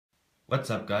What's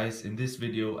up guys, in this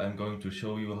video I'm going to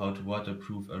show you how to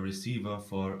waterproof a receiver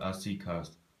for RC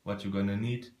cars. What you're gonna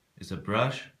need is a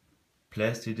brush,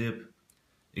 Plasti Dip,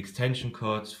 extension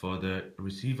cords for the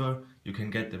receiver. You can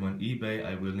get them on eBay,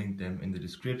 I will link them in the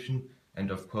description,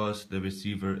 and of course the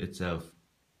receiver itself.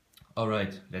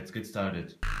 Alright, let's get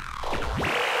started.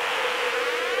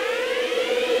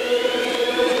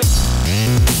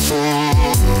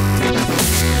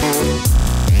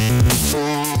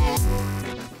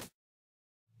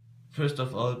 First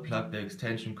of all, plug the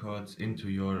extension cords into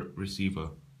your receiver.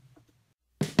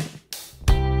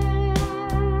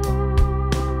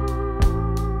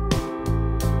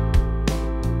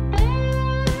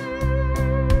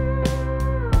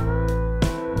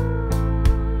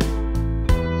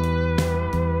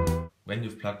 When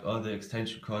you've plugged all the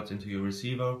extension cords into your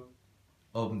receiver,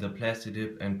 open the Plasti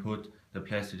Dip and put the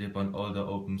Plasti Dip on all the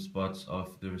open spots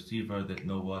of the receiver that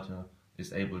no water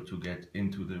is able to get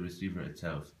into the receiver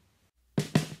itself.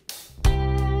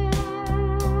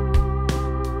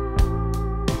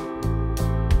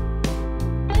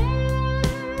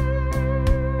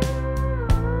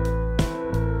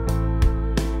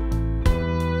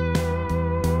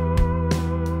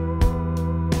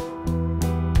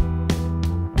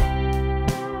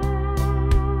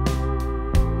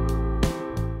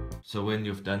 So when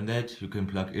you've done that, you can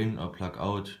plug in or plug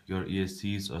out your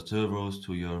ESCs or servos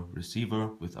to your receiver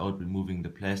without removing the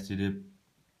Plasti Dip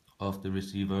of the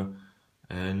receiver.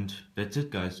 And that's it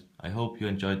guys. I hope you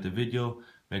enjoyed the video.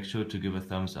 Make sure to give a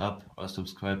thumbs up or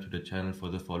subscribe to the channel for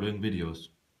the following videos.